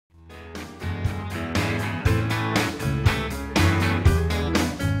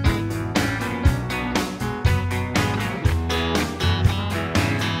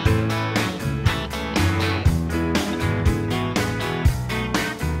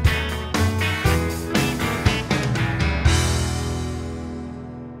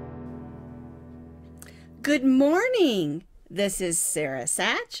Good morning. This is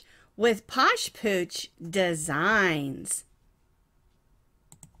Sach with Posh Pooch Designs.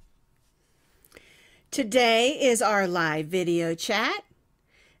 Today is our live video chat,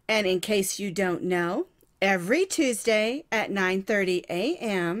 and in case you don't know, every Tuesday at 9:30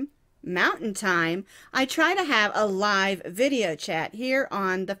 a.m. Mountain Time, I try to have a live video chat here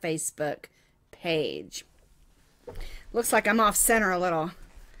on the Facebook page. Looks like I'm off center a little.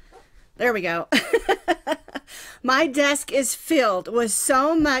 There we go. My desk is filled with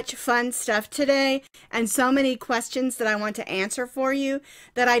so much fun stuff today and so many questions that I want to answer for you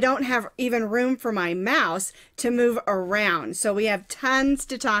that I don't have even room for my mouse to move around. So we have tons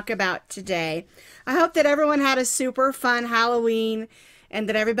to talk about today. I hope that everyone had a super fun Halloween and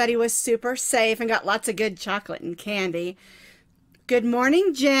that everybody was super safe and got lots of good chocolate and candy. Good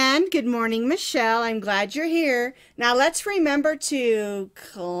morning, Jen. Good morning, Michelle. I'm glad you're here. Now let's remember to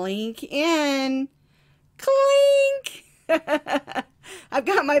clink in. Clink! I've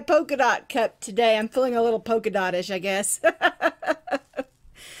got my polka dot cup today. I'm feeling a little polka dot-ish, I guess.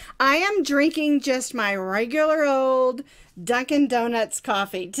 I am drinking just my regular old Dunkin' Donuts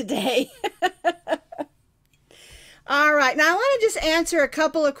coffee today. All right, now I want to just answer a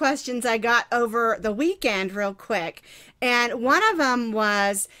couple of questions I got over the weekend real quick. And one of them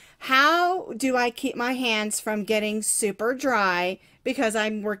was, how do I keep my hands from getting super dry because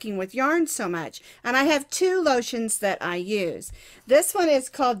I'm working with yarn so much? And I have two lotions that I use. This one is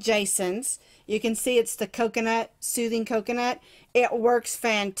called Jason's. You can see it's the coconut, soothing coconut. It works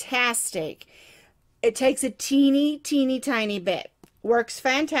fantastic. It takes a teeny tiny bit. Works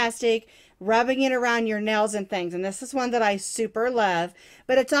fantastic. Rubbing it around your nails and things. And this is one that I super love.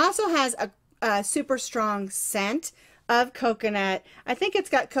 But it also has a super strong scent of coconut. I think it's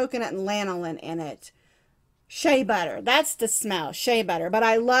got coconut and lanolin in it. Shea butter. That's the smell. Shea butter. But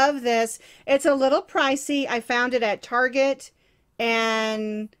I love this. It's a little pricey. I found it at Target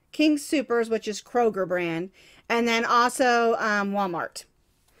and King Soopers, which is Kroger brand. And then also Walmart.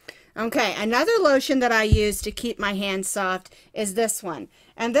 Okay, another lotion that I use to keep my hands soft is this one.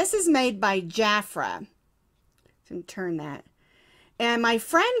 And this is made by Jafra. Turn that. And my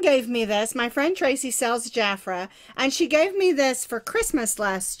friend gave me this. My friend Tracy sells Jafra. And she gave me this for Christmas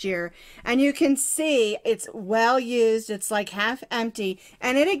last year. And you can see it's well used. It's like half empty.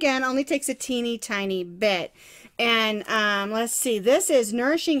 And it, again, only takes a teeny tiny bit. And let's see. This is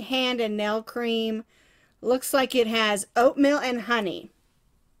Nourishing Hand and Nail Cream. Looks like it has oatmeal and honey.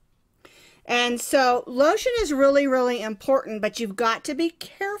 And so lotion is really important, but you've got to be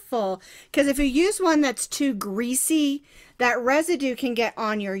careful because if you use one that's too greasy, that residue can get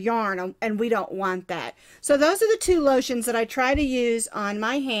on your yarn, and we don't want that. So those are the two lotions that I try to use on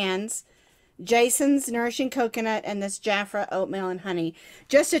my hands. Jason's Nourishing Coconut and this Jafra Oatmeal and Honey.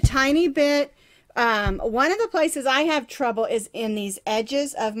 Just a tiny bit. One of the places I have trouble is in these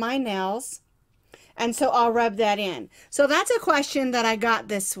edges of my nails. And so I'll rub that in. So that's a question that I got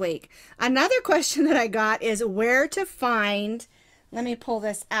this week. Another question that I got is where to find, let me pull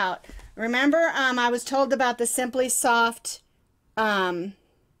this out. Remember, I was told about the Simply Soft party.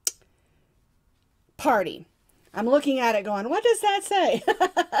 I'm looking at it going, what does that say?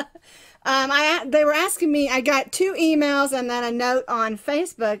 They were asking me, I got 2 emails and then a note on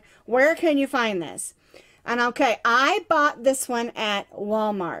Facebook, where can you find this? And okay, I bought this one at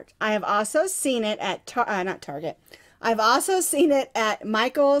Walmart. I have also seen it at, not Target. I've also seen it at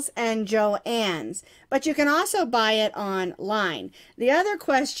Michael's and Joann's. But you can also buy it online. The other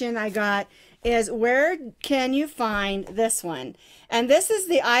question I got is where can you find this one? And this is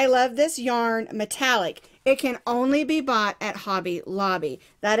the I Love This Yarn Metallic. It can only be bought at Hobby Lobby.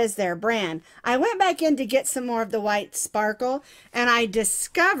 That is their brand. I went back in to get some more of the white sparkle, and I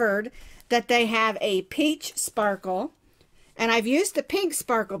discovered that they have a peach sparkle, and I've used the pink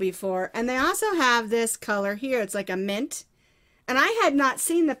sparkle before, and they also have this color here. It's like a mint, and I had not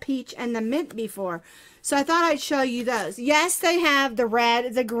seen the peach and the mint before, so I thought I'd show you those. Yes, they have the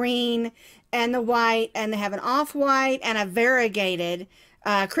red, the green, and the white, and they have an off-white and a variegated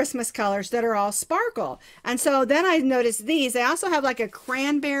Christmas colors that are all sparkle. And so then I noticed these. They also have like a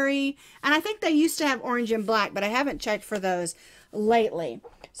cranberry, and I think they used to have orange and black, but I haven't checked for those lately.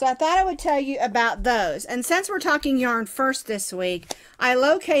 So I thought I would tell you about those. And since we're talking yarn first this week, I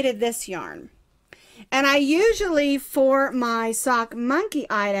located this yarn. And I usually, for my sock monkey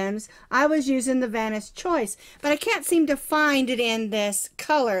items, I was using the Vaness Choice. But I can't seem to find it in this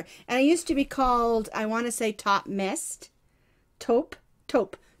color. And it used to be called, I want to say Taupe Mist. Taupe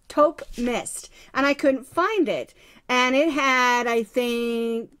Mist. And I couldn't find it. And it had, I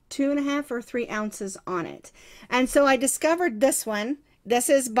think, 2.5 or 3 ounces on it. And so I discovered this one. This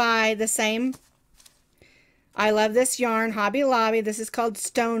is by the same I love this yarn, Hobby Lobby. This is called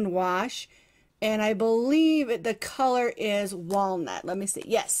Stone Wash. And I believe the color is walnut. Let me see.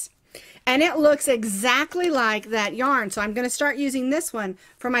 Yes. And it looks exactly like that yarn. So I'm going to start using this one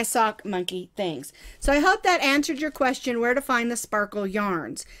for my sock monkey things. So I hope that answered your question, where to find the sparkle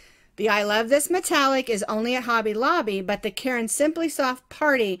yarns. The I Love This Metallic is only at Hobby Lobby, but the Karen Simply Soft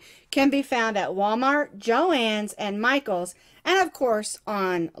Party can be found at Walmart, Joann's, and Michael's, and of course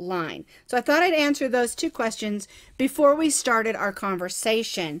online. So I thought I'd answer those two questions before we started our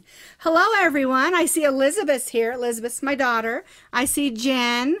conversation. Hello everyone. I see Elizabeth's here. Elizabeth's my daughter. I see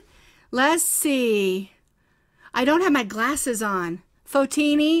Jen. Let's see. I don't have my glasses on.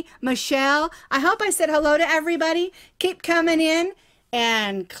 Fotini, Michelle. I hope I said hello to everybody. Keep coming in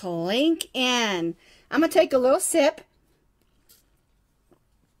and clink in. I'm going to take a little sip.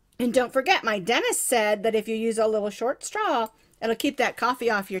 And don't forget, my dentist said that if you use a little short straw, it'll keep that coffee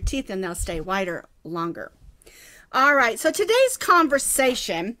off your teeth and they'll stay whiter longer. All right, so today's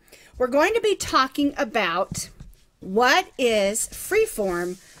conversation, we're going to be talking about what is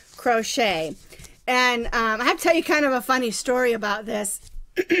freeform crochet. And I have to tell you kind of a funny story about this.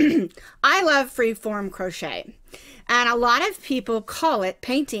 I love freeform crochet. And a lot of people call it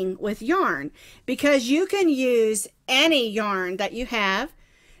painting with yarn because you can use any yarn that you have,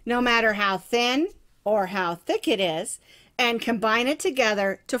 no matter how thin or how thick it is, and combine it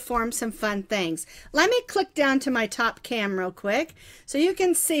together to form some fun things. Let me click down to my top cam real quick so you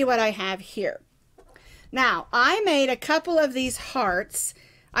can see what I have here. Now, I made a couple of these hearts.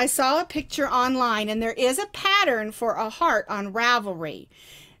 I saw a picture online, and there is a pattern for a heart on Ravelry.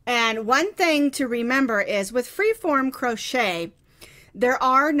 And one thing to remember is with freeform crochet, there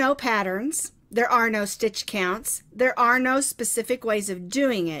are no patterns, there are no stitch counts, there are no specific ways of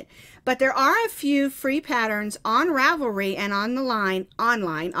doing it, but there are a few free patterns on Ravelry and on the line,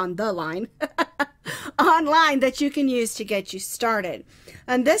 online that you can use to get you started.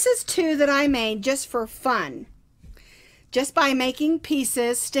 And this is two that I made just for fun. Just by making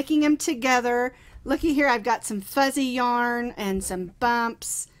pieces, sticking them together. Looky here, I've got some fuzzy yarn and some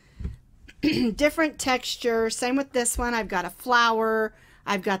bumps. Different texture. Same with this one. I've got a flower.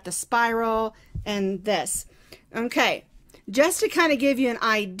 I've got the spiral and this. Okay, just to kind of give you an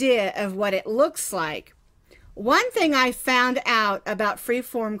idea of what it looks like. One thing I found out about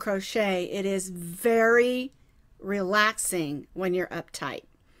freeform crochet, it is very relaxing when you're uptight.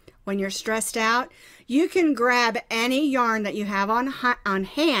 When you're stressed out, you can grab any yarn that you have on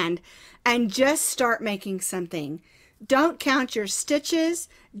hand and just start making something. Don't count your stitches,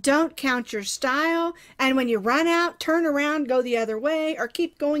 don't count your style, and when you run out, turn around, go the other way, or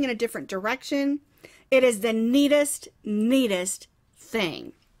keep going in a different direction. It is the neatest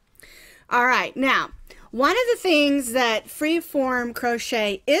thing. All right, now, one of the things that freeform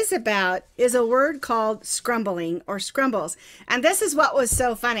crochet is about is a word called scrumbling or scrumbles. And this is what was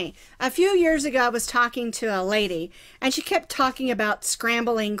so funny. A few years ago, I was talking to a lady, and she kept talking about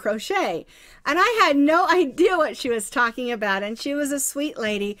scrambling crochet. And I had no idea what she was talking about. And she was a sweet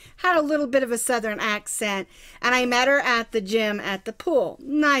lady, had a little bit of a southern accent. And I met her at the gym at the pool.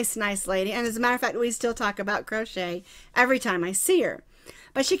 Nice lady. And as a matter of fact, we still talk about crochet every time I see her.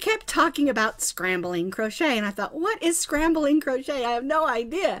 But she kept talking about scrambling crochet, and I thought, what is scrambling crochet? I have no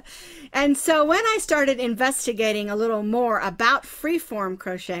idea. And so when I started investigating a little more about freeform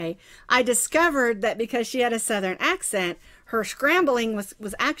crochet, I discovered that because she had a southern accent, her scrambling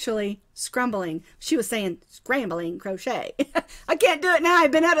was actually scrumbling. She was saying scrambling crochet. I can't do it now.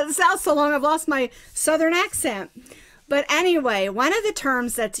 I've been out of the South so long, I've lost my southern accent. But anyway, one of the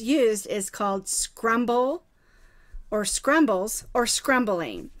terms that's used is called scrumble, or scrumbles, or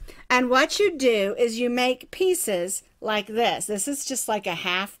scrumbling. And what you do is you make pieces like this. This is just like a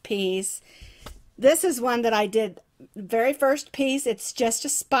half piece. This is one that I did the very first piece. It's just a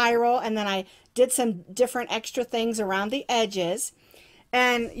spiral, and then I did some different extra things around the edges.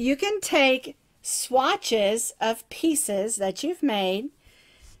 And you can take swatches of pieces that you've made.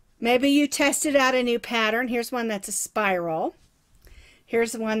 Maybe you tested out a new pattern. Here's one that's a spiral.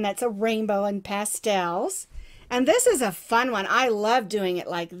 Here's one that's a rainbow and pastels. And this is a fun one. I love doing it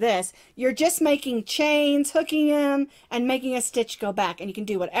like this. You're just making chains, hooking them, and making a stitch go back. And you can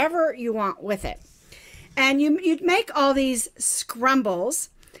do whatever you want with it. And you'd make all these scrumbles.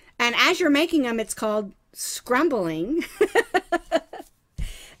 And as you're making them, it's called scrumbling.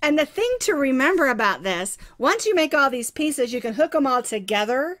 And the thing to remember about this, once you make all these pieces, you can hook them all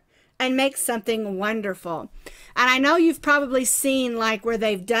together and make something wonderful. And I know you've probably seen like where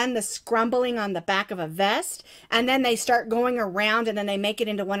they've done the scrumbling on the back of a vest, and then they start going around and then they make it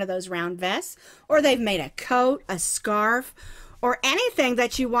into one of those round vests, or they've made a coat, a scarf, or anything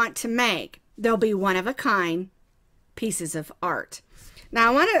that you want to make. they'll be one-of-a-kind pieces of art.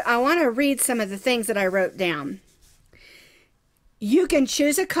 Now I want to read some of the things that I wrote down. You can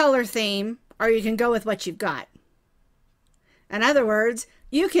choose a color theme, or you can go with what you've got. In other words,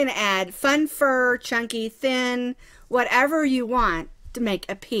 you can add fun fur, chunky, thin, whatever you want to make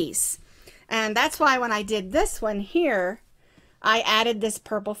a piece. And that's why when I did this one here, I added this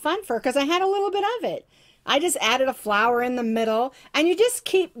purple fun fur because I had a little bit of it. I just added a flower in the middle, and you just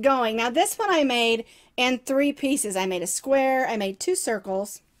keep going. Now this one I made in 3 pieces. I made a square, I made 2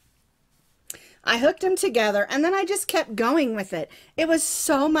 circles, I hooked them together, and then I just kept going with it. It was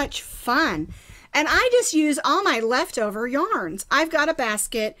so much fun. And I just use all my leftover yarns. I've got a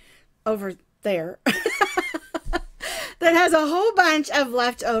basket over there that has a whole bunch of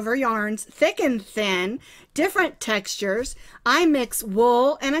leftover yarns, thick and thin, different textures. I mix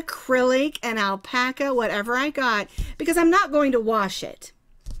wool and acrylic and alpaca, whatever I got, because I'm not going to wash it.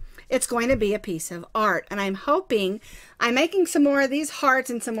 It's going to be a piece of art, and I'm hoping I'm making some more of these hearts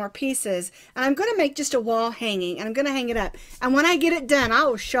and some more pieces, and I'm going to make just a wall hanging, and I'm going to hang it up. And when I get it done, I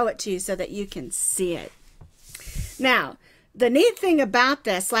will show it to you so that you can see it. Now, the neat thing about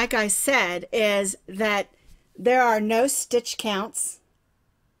this, like I said, is that there are no stitch counts.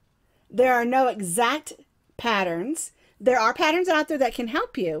 There are no exact patterns. There are patterns out there that can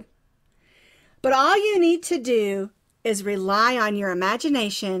help you, but all you need to do is rely on your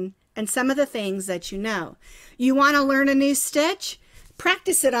imagination and some of the things that you know. You want to learn a new stitch?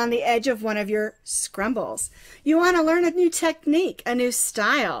 Practice it on the edge of one of your scrumbles. You want to learn a new technique, a new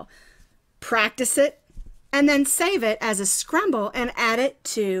style? Practice it and then save it as a scrumble and add it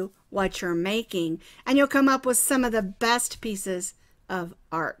to what you're making. And you'll come up with some of the best pieces of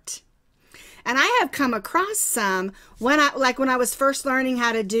art. And I have come across some when I was first learning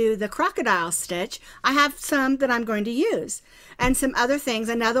how to do the crocodile stitch. I have some that I'm going to use, and some other things.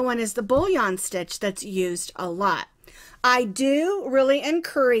 Another one is the bullion stitch that's used a lot. I do really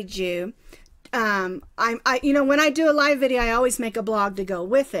encourage you. You know, when I do a live video, I always make a blog to go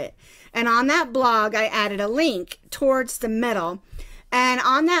with it. And on that blog, I added a link towards the middle. And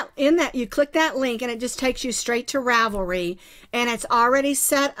in that, you click that link and it just takes you straight to Ravelry, and it's already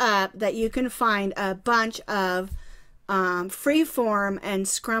set up that you can find a bunch of freeform and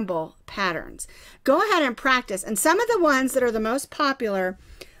scrumble patterns. Go ahead and practice. And some of the ones that are the most popular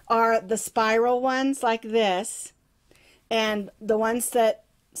are the spiral ones like this, and the ones that,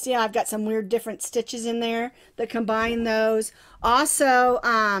 see, I've got some weird different stitches in there that combine those. Also,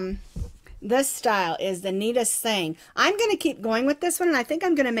 this style is the neatest thing. I'm going to keep going with this one, and I think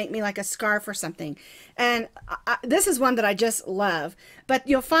I'm going to make me like a scarf or something. And this is one that I just love. But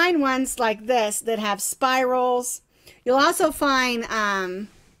you'll find ones like this that have spirals. You'll also find,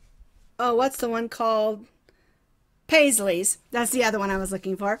 oh, what's the one called? Paisleys. That's the other one I was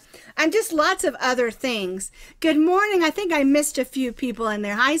looking for. And just lots of other things. Good morning. I think I missed a few people in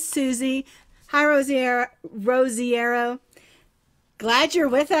there. Hi, Susie. Hi, Rosiero. Glad you're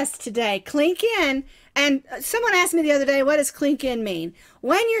with us today. Clink in. And someone asked me the other day, what does clink in mean?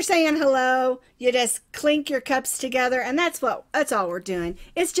 When you're saying hello, you just clink your cups together, and that's all we're doing.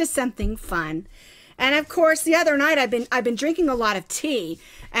 It's just something fun. And of course, the other night I've been drinking a lot of tea,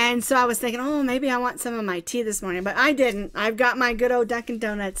 and so I was thinking, oh, maybe I want some of my tea this morning, but I didn't. I've got my good old Dunkin'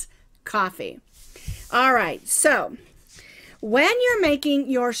 Donuts coffee. All right, so when you're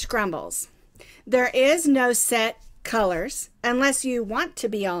making your scrumbles, there is no set colors unless you want to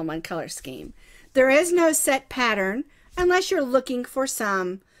be all in one color scheme. There is no set pattern unless you're looking for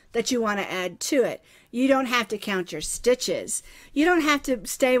some that you want to add to it. You don't have to count your stitches. You don't have to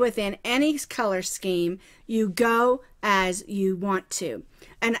stay within any color scheme. You go as you want to.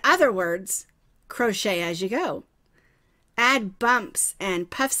 In other words, crochet as you go. Add bumps and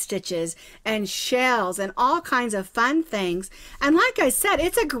puff stitches and shells and all kinds of fun things. And like I said,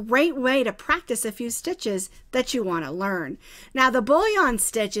 it's a great way to practice a few stitches that you want to learn. Now, the bullion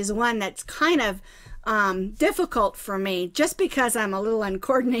stitch is one that's kind of difficult for me just because I'm a little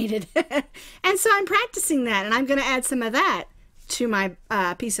uncoordinated. And so I'm practicing that, and I'm going to add some of that to my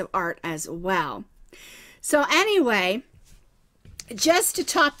piece of art as well. So anyway, just to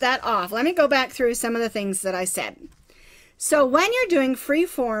top that off, let me go back through some of the things that I said. So when you're doing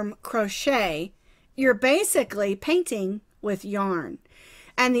freeform crochet, you're basically painting with yarn.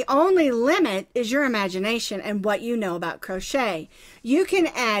 And the only limit is your imagination and what you know about crochet. You can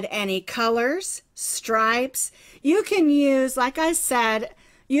add any colors, stripes. You can use, like I said,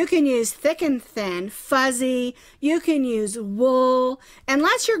 you can use thick and thin, fuzzy. You can use wool,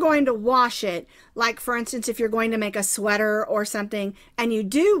 unless you're going to wash it. Like, for instance, if you're going to make a sweater or something, and you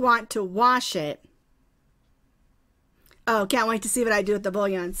do want to wash it, Oh, can't wait to see what I do with the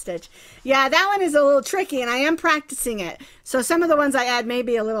bullion stitch. Yeah, that one is a little tricky, and I am practicing it. So some of the ones I add may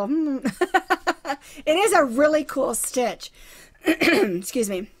be a little... It is a really cool stitch. Excuse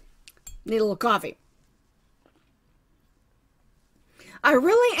me. Need a little coffee. I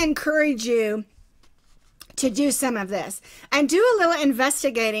really encourage you to do some of this and do a little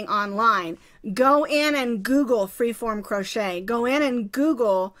investigating online. Go in and Google Freeform Crochet. Go in and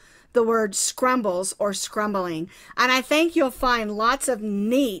Google the word scrumbles or scrumbling, and I think you'll find lots of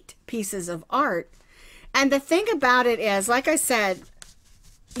neat pieces of art. And the thing about it is, like I said,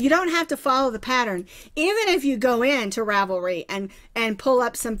 you don't have to follow the pattern. Even if you go into Ravelry and pull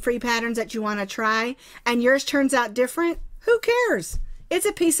up some free patterns that you want to try and yours turns out different, who cares? It's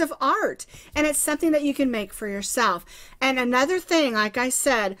a piece of art, and it's something that you can make for yourself. And another thing, like I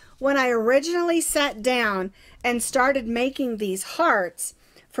said, when I originally sat down and started making these hearts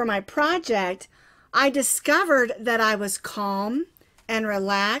for my project, I discovered that I was calm and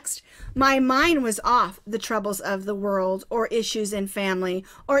relaxed. My mind was off the troubles of the world or issues in family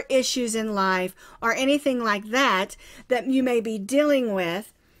or issues in life or anything like that that you may be dealing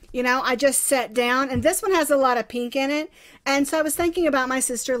with. You know, I just sat down, and this one has a lot of pink in it. And so I was thinking about my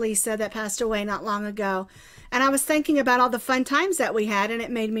sister Lisa that passed away not long ago. And I was thinking about all the fun times that we had, and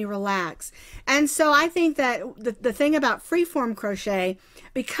it made me relax. And so I think that the thing about freeform crochet,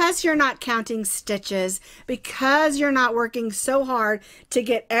 because you're not counting stitches, because you're not working so hard to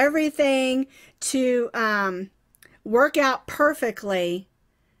get everything to work out perfectly,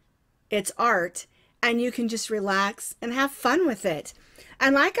 it's art, and you can just relax and have fun with it.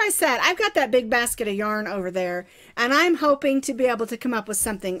 And like I said, I've got that big basket of yarn over there, and I'm hoping to be able to come up with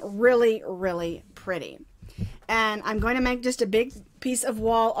something really, really pretty. And I'm going to make just a big piece of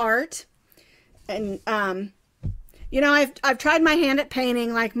wall art. And, you know, I've tried my hand at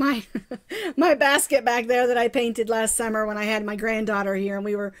painting, like my, my basket back there that I painted last summer when I had my granddaughter here, and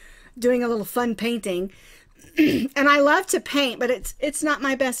we were doing a little fun painting. And I love to paint, but it's not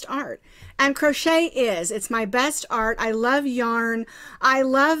my best art. And crochet is. It's my best art. I love yarn. I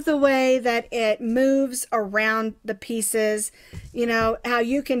love the way that it moves around the pieces. You know, how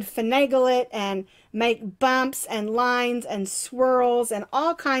you can finagle it and make bumps and lines and swirls and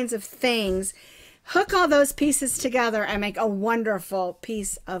all kinds of things. Hook all those pieces together and make a wonderful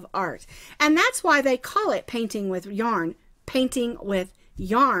piece of art. And that's why they call it painting with yarn. Painting with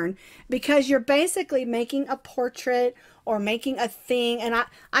yarn, because you're basically making a portrait or making a thing. And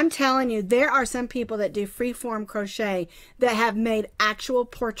I'm telling you, there are some people that do freeform crochet that have made actual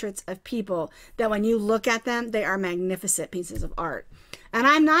portraits of people that when you look at them, they are magnificent pieces of art. And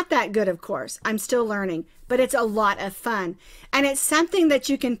I'm not that good, of course. I'm still learning, but it's a lot of fun. And it's something that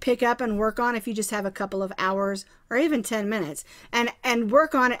you can pick up and work on if you just have a couple of hours or even 10 minutes and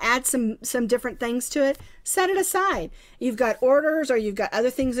work on it, add some different things to it, set it aside. You've got orders or you've got other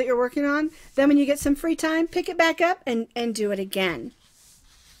things that you're working on. Then when you get some free time, pick it back up and do it again.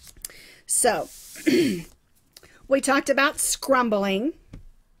 So we talked about scrumbling.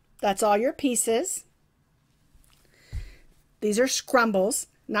 That's all your pieces. These are scrumbles,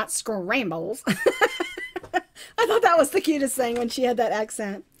 not scrambles. I thought that was the cutest thing when she had that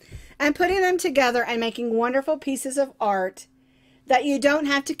accent. And putting them together and making wonderful pieces of art that you don't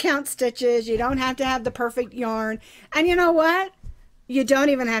have to count stitches. You don't have to have the perfect yarn. And you know what? You don't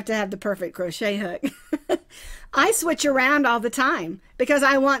even have to have the perfect crochet hook. I switch around all the time because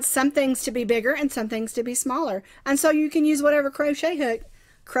I want some things to be bigger and some things to be smaller. And so you can use whatever crochet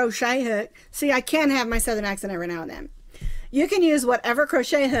hook. See, I can have my southern accent every now and then. You can use whatever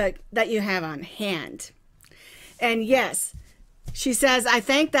crochet hook that you have on hand. And yes, she says, I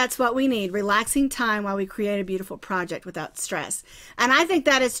think that's what we need, relaxing time while we create a beautiful project without stress. And I think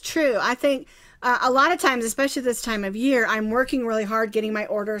that is true. I think a lot of times, especially this time of year, I'm working really hard getting my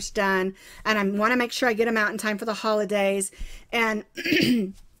orders done, and I want to make sure I get them out in time for the holidays. And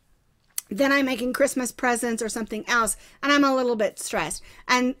then I'm making Christmas presents or something else, and I'm a little bit stressed.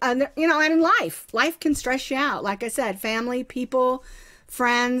 And, you know, and in life can stress you out. Like I said, family, people,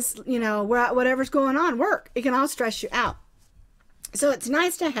 friends, you know, whatever's going on, work, it can all stress you out. So it's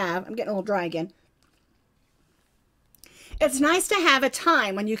nice to have, I'm getting a little dry again. It's nice to have a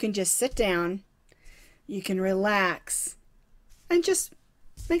time when you can just sit down, you can relax, and just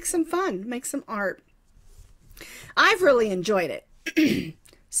make some fun, make some art. I've really enjoyed it.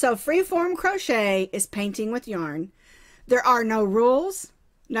 So freeform crochet is painting with yarn. There are no rules,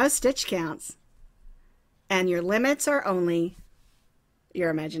 no stitch counts, and your limits are only your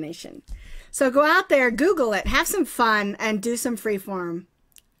imagination. So go out there, Google it, have some fun, and do some freeform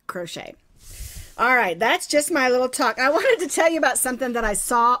crochet. All right, that's just my little talk. I wanted to tell you about something that I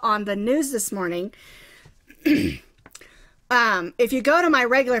saw on the news this morning. If you go to my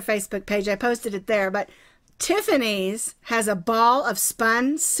regular Facebook page, I posted it there, but Tiffany's has a ball of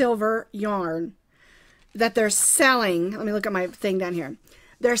spun silver yarn that they're selling. Let me look at my thing down here.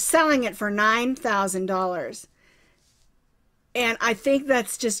 They're selling it for $9,000. And I think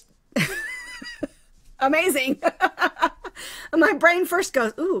that's just amazing. My brain first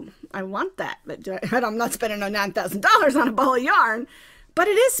goes, ooh, I want that. But I'm not spending no $9,000 on a ball of yarn. But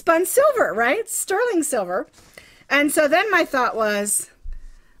it is spun silver, right? Sterling silver. And so then my thought was,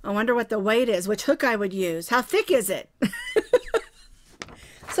 I wonder what the weight is, which hook I would use. How thick is it?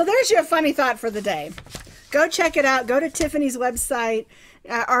 So there's your funny thought for the day. Go check it out. Go to Tiffany's website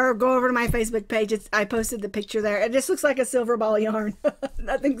or go over to my Facebook page. I posted the picture there. It just looks like a silver ball of yarn.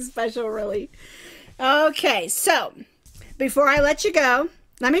 Nothing special, really. Okay, so before I let you go,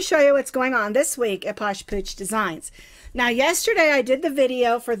 let me show you what's going on this week at Posh Pooch Designs. Now, yesterday I did the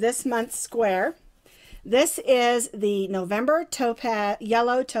video for this month's square. This is the November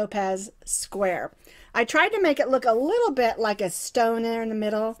yellow topaz square. I tried to make it look a little bit like a stone there in the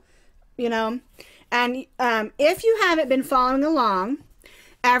middle, you know. And if you haven't been following along,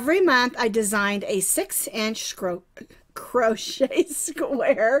 every month I designed a 6-inch crochet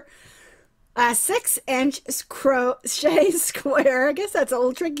square. A 6-inch crochet square. I guess that's a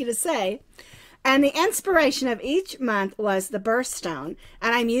little tricky to say. And the inspiration of each month was the birthstone.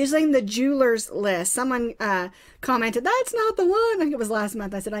 And I'm using the jeweler's list. Someone commented, that's not the one. I think it was last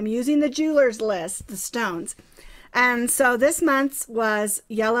month. I said, I'm using the jeweler's list, the stones. And so this month's was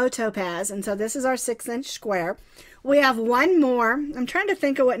yellow topaz. And so this is our 6-inch square. We have one more. I'm trying to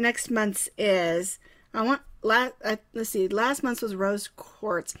think of what next month's is. Let's see, last month's was rose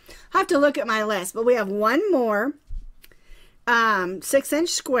quartz. I'll have to look at my list. But we have one more 6-inch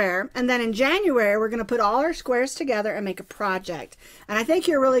square, and then in January we're going to put all our squares together and make a project. And I think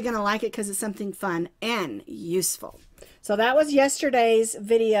you're really going to like it because it's something fun and useful. So that was yesterday's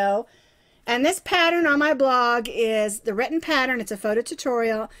video, and this pattern on my blog is the written pattern. It's a photo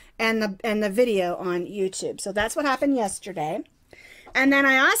tutorial and the video on YouTube. So that's what happened yesterday. And then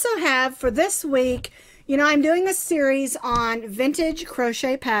I also have for this week, you know, I'm doing a series on vintage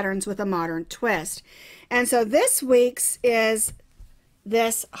crochet patterns with a modern twist. And so this week's is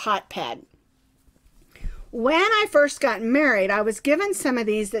this hot pad. When I first got married, I was given some of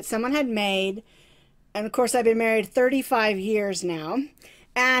these that someone had made. And of course, I've been married 35 years now.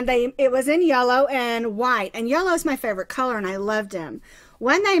 And it was in yellow and white. And yellow is my favorite color, and I loved them.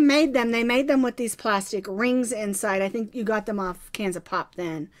 When they made them with these plastic rings inside. I think you got them off cans of pop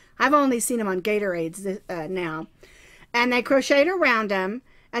then. I've only seen them on Gatorades now. And they crocheted around them.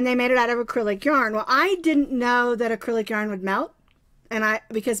 And they made it out of acrylic yarn. Well, I didn't know that acrylic yarn would melt,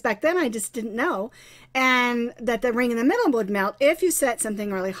 because back then I just didn't know, and that the ring in the middle would melt if you set something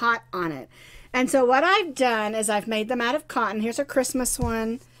really hot on it. And so what I've done is I've made them out of cotton. Here's a Christmas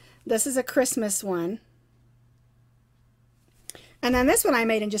one. This is a Christmas one. And then this one I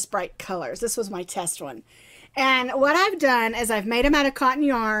made in just bright colors. This was my test one. And what I've done is I've made them out of cotton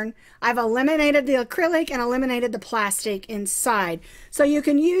yarn. I've eliminated the acrylic and eliminated the plastic inside. So you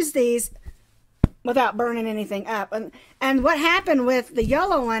can use these without burning anything up. And what happened with the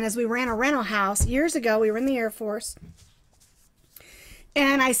yellow one is we ran a rental house years ago. We were in the Air Force.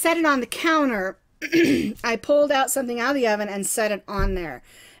 And I set it on the counter. I pulled out something out of the oven and set it on there.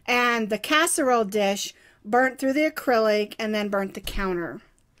 And the casserole dish burnt through the acrylic and then burnt the counter.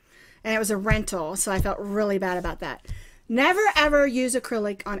 And it was a rental, so I felt really bad about that. Never ever use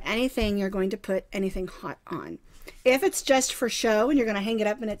acrylic on anything you're going to put anything hot on. If it's just for show and you're going to hang it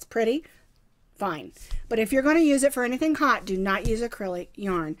up and it's pretty, fine. But if you're going to use it for anything hot, do not use acrylic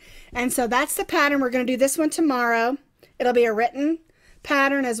yarn. And so that's the pattern. We're going to do this one tomorrow. It'll be a written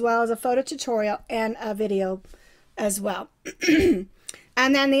pattern as well as a photo tutorial and a video as well.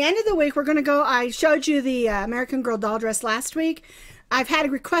 And then the end of the week, we're going to go, I showed you the American Girl doll dress last week. I've had a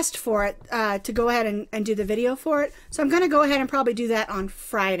request for it to go ahead and do the video for it. So I'm going to go ahead and probably do that on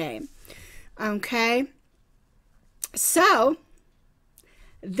Friday. Okay. So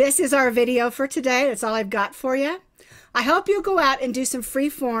this is our video for today. That's all I've got for you. I hope you'll go out and do some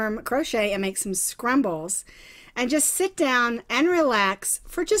freeform crochet and make some scrumbles. And just sit down and relax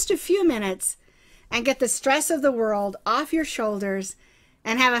for just a few minutes and get the stress of the world off your shoulders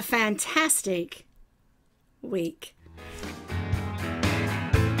and have a fantastic week.